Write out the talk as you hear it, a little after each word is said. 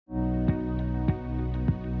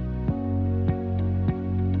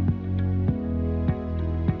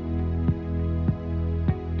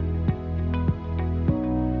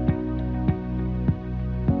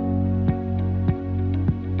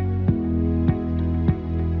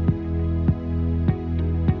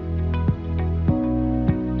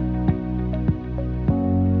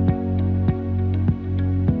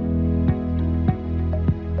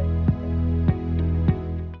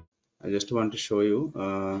just want to show you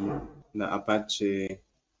the Apache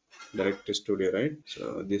directory studio, right?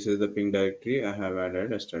 So this is the ping directory I have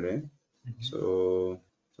added yesterday. So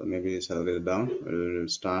maybe the server is down. We'll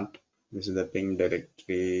start. This is the ping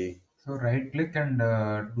directory. So right click and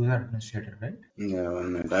do the administrator, right? Yeah,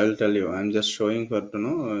 1 minute. I will tell you. I'm just showing for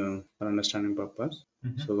for understanding purpose.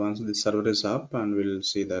 So once the server is up, and we'll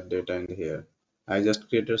see that data in here. I just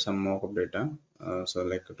created some mock-up data. So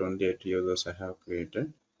like 28 users I have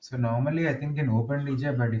created. So normally I think in OpenDJ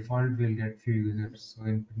by default we'll get few users. So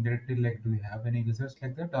in PingDirectory, like, do we have any users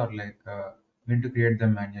like that, or like we need to create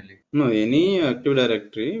them manually? No, any Active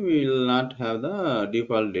Directory we will not have the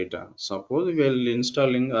default data. Suppose we are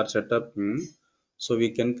installing or setup, so we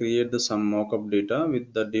can create the some mock-up data with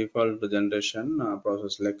the default generation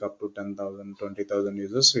process like up to 10,000, 20,000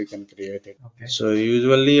 users we can create it. Okay. So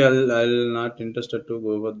usually I'll not interested to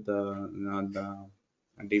go with the not the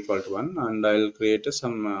default one, and I'll create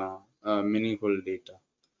some meaningful data.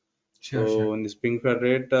 Sure, So sure. in this ping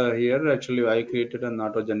rate here, actually I created an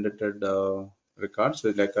auto-generated records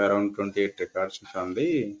with like around 28 records from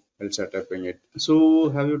the L setuping it. So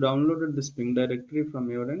have you downloaded this ping directory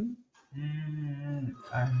from your end?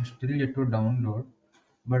 I'm still yet to download,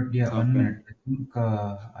 but yeah, one Okay. minute. I think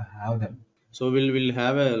I have them. So we'll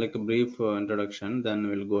have a like a brief introduction, then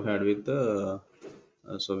we'll go ahead with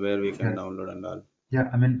so where we can Yeah, download and all. yeah.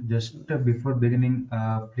 I mean, just before beginning,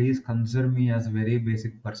 please consider me as a very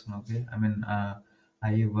basic person. Okay. I mean,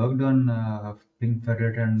 I worked on Pink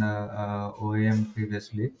Ferret and OAM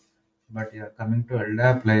previously, but yeah, coming to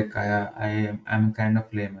LDAP, like I'm kind of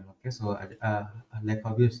layman. Okay, so like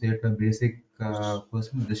how you said, a basic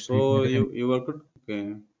person, just treat me So like you worked okay.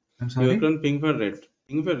 I'm You worked sorry. on ping rate.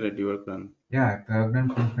 Ping rate you worked on. Yeah, I worked on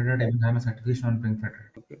Pink Ferret. Even I'm a certification on Pink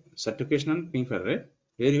Ferret. Okay. Certification on ping rate.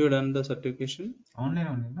 Where you done the certification? Online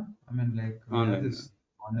only, no? I mean, like we have Online. this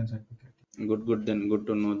online certificate. Good, good. Then good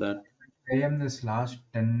to know that. I am this last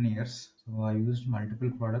 10 years, so I used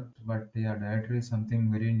multiple products, but yeah, directory is something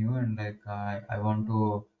very new, and like I want to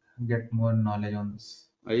get more knowledge on this.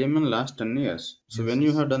 I am in last 10 years. So Yes, when you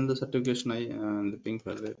yes. have done the certification, the pink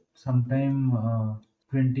feather. Sometime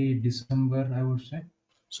 20 December, I would say.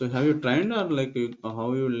 So have you trained or like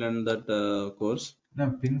how you learned that course? No,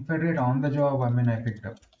 Ping Ferret on the job, I mean, I picked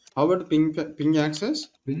up. How about ping access?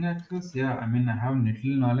 Ping access, yeah, I mean, I have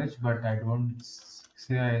little knowledge, but I don't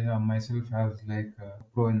say I myself as like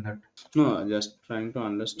pro in that. No, just trying to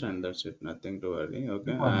understand. That's it. Nothing to worry.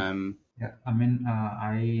 Okay. No, yeah, I mean,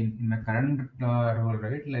 I in my current role,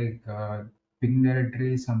 right? Like, ping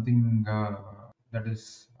directory is something that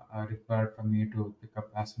is required for me to pick up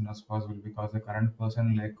as soon as possible because the current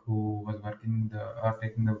person, like, who was working the or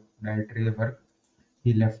taking the directory work,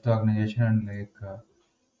 he left the organization, and like,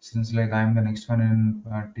 since like I'm the next one in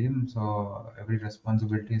team, so every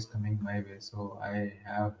responsibility is coming my way. So I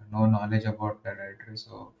have no knowledge about the directory,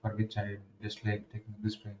 so for which I just like taking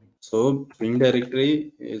this training. So ping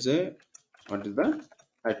directory is a what is the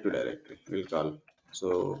active directory? We'll call.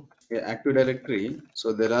 So a active directory.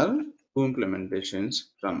 So there are two implementations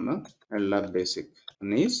from LDAP Basic.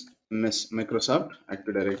 One is Microsoft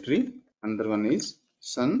Active Directory. Another one is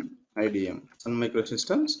Sun IDM. Sun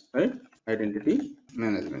Microsystems, right? Identity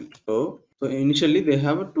management. So initially they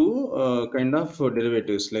have two kind of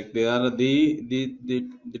derivatives. Like they are the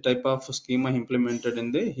type of schema implemented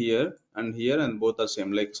in the here and both are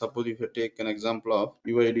same. Like suppose if you take an example of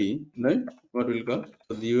UID, right? What we'll call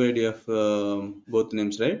so the UID of both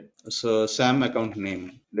names, right? So SAM account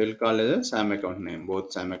name. They'll call it a SAM account name,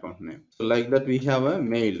 both SAM account name. So like that we have a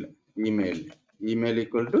email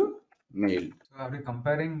equal to mail. So are we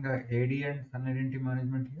comparing AD and Sun Identity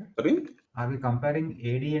Management here? Sorry. Are we comparing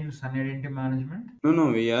AD and Sun Identity Management?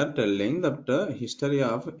 No, we are telling that history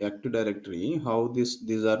of Active Directory, how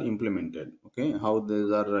these are implemented, okay, how these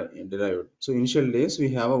are derived. So initial days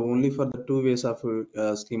we have only for the two ways of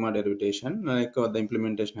schema derivation, like the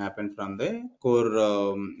implementation happened from the core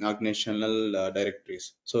organizational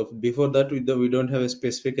directories. So before that we don't have a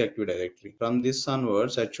specific Active Directory. From this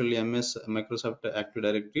onwards, actually MS Microsoft Active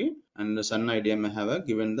Directory and Sun IDM have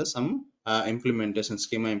given the some implementation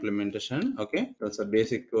schema implementation. Okay, that's a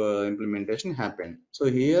basic implementation happened. So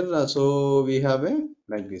here so we have a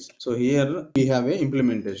like this. So here we have a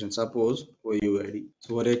implementation. Suppose OUID.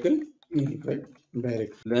 So Oracle Unified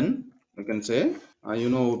Direct. Then we can say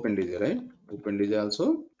OpenDJ, right? OpenDJ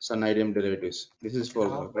also Sun IDM derivatives. This is How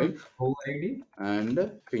foreground, about right? OID? And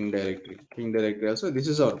ping directory. Ping directory also, this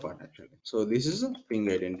is our part actually. So this is a ping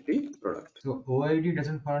identity product. So OID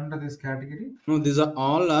doesn't fall under this category? No, these are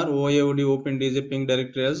all are OIOD OpenDJ ping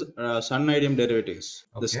directory as Sun IDM derivatives.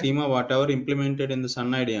 The Okay. schema whatever implemented in the Sun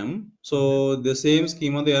IDM, so Mhm. the same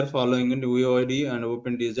schema they are following in OIOD and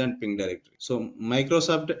OpenDJ and ping directory. So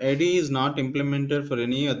Microsoft ID is not implemented for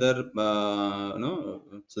any other no.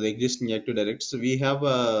 So the existing Active Directory. So we have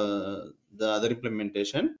the other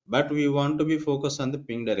implementation, but we want to be focused on the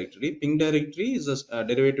ping directory. Ping directory is a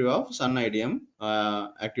derivative of Sun IDM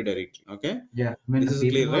Active Directory. Okay, Yeah, I mean this the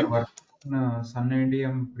is people clear, who are right? working on Sun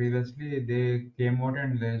IDM previously, they came out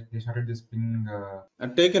and they started this ping.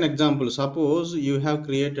 Take an example. Suppose you have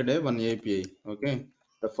created a one API. Okay,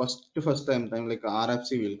 the first time like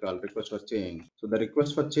RFC will call request for change. So the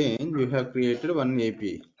request for change you have created one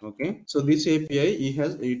API. Okay, so this API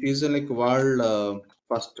it is like world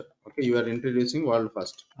first. Okay, you are introducing world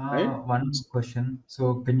first, right? One question. So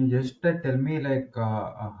can you just tell me like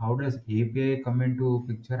how does API come into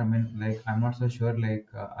picture? I mean, like I'm not so sure like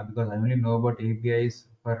because I only know about APIs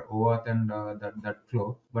for OAuth and that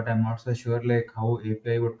flow, but I'm not so sure like how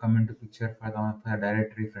API would come into picture for the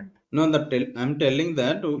directory front. No, I'm telling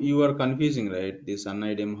that you are confusing, right? This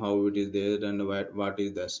UNIDM, how it is there and what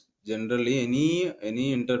is this. Generally,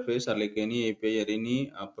 any interface or like any API or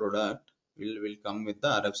any product will come with the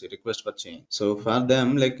RFC request for change. So for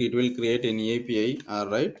them, like it will create any API, all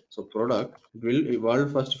right? So product it will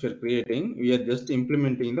evolve first. If you're creating, we are just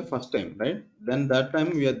implementing the first time, right? Then that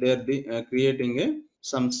time we are there creating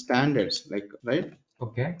some standards, like right.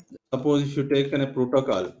 Okay. Suppose if you take a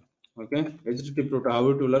protocol, okay, HTTP protocol, how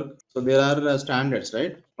it will work. So there are standards,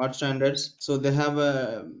 right? What standards? So they have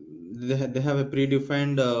a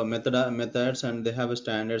predefined methods and they have a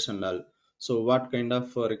standards and all. So what kind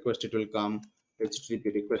of request it will come?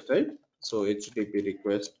 HTTP request, right? So HTTP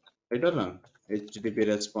request, right or wrong? HTTP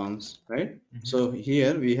response, right? Mhm. So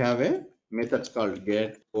here we have a methods called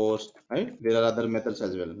get, post, right? There are other methods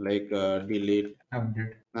as well, like delete,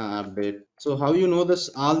 Update. update. So how you know this?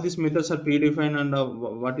 All these methods are predefined, and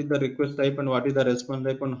what is the request type and what is the response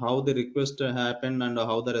type and how the request happened and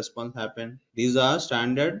how the response happened. These are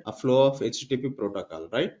standard flow of HTTP protocol,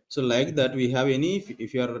 right? So like that, we have any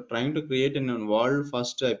if you are trying to create an world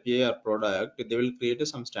first API or product, they will create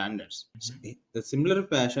some standards. So, Mhm. the similar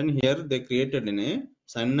fashion here they created in a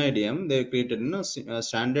Sun IDM, they created in a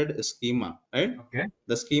standard schema, right? Okay.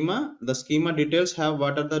 The schema details have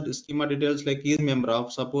what are the schema details, like is member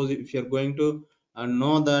of. Suppose if you're going to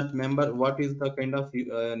know that member, what is the kind of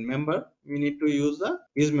member, we need to use the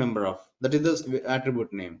is member of, that is the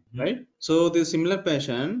attribute name, Mhm. right? So the similar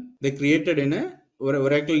fashion they created in a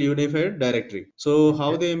Oracle Unified Directory. So how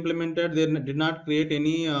Okay. they implemented, they did not create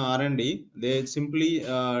any R&D. They simply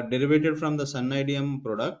derivated from the Sun IDM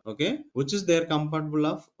product, okay, which is their compatible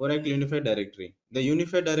of Oracle Unified Directory. The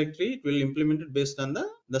Unified Directory it will implement it based on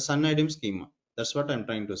the Sun IDM schema. That's what I'm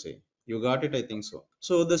trying to say. You got it, I think so.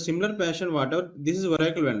 So the similar fashion, whatever, this is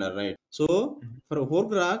Oracle vendor, right? So Mhm. for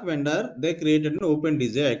Horgrok vendor, they created an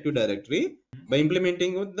OpenDJ Active Directory by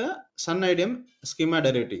implementing with the Sun IDM schema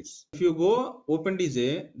derivatives. If you go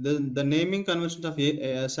OpenDJ, the naming convention of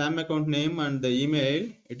SAM account name and the email,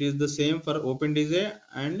 it is the same for OpenDJ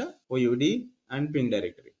and OUD and ping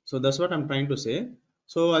directory. So that's what I'm trying to say.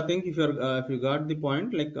 So I think if you got the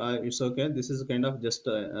point, like it's okay. This is kind of just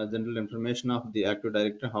general information of the Active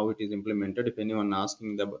Directory, how it is implemented. If anyone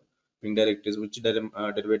asking the ping directories, which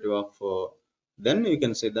derivative of, then you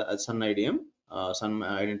can say the Sun IDM, Sun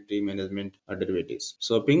Identity Management derivatives.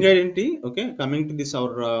 So ping Yeah. identity, okay. Coming to this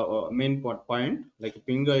our main point, like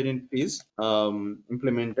ping identity is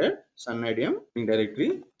implemented Sun IDM ping directory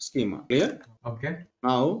schema. Clear? Okay.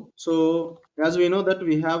 Now, so as we know that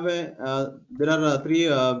we have there are three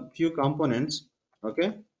few components, okay,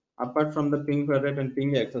 apart from the ping parrot and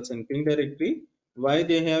ping access and ping directory. Why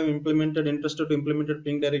they have implemented interested to implemented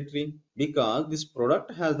ping directory? Because this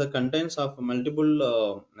product has the contents of multiple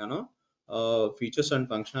features and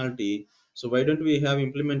functionality. So why don't we have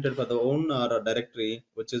implemented for the own directory,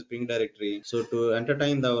 which is ping directory? So to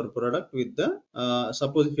entertain our product with the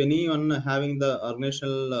suppose if anyone having the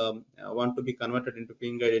organizational want to be converted into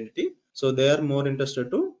ping identity, so they are more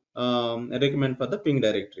interested to recommend for the ping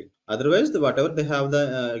directory. Otherwise, whatever they have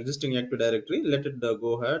the existing Active Directory, let it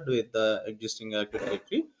go ahead with the existing Active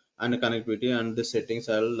Directory and connectivity and the settings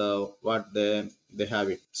all what they have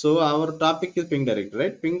it. So our topic is ping directory,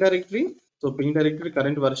 right? Ping directory. So ping directory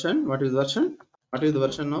current version. What is version? What is the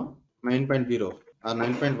version now? 9.0 or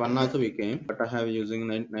 9.1 also we came, but I have using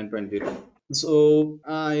 9.0. So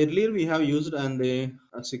earlier we have used and the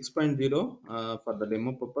 6.0 for the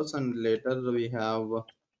demo purpose, and later we have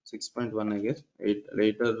 6.1, I guess.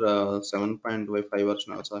 Later 7.5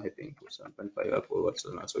 version also, I think 7.5 or 4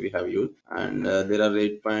 version also we have used, and there are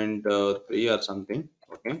 8.3 or something.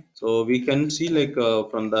 Okay, so we can see like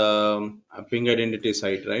from the ping identity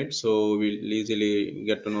site, right? So we'll easily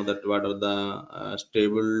get to know that what are the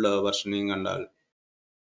stable versioning and all.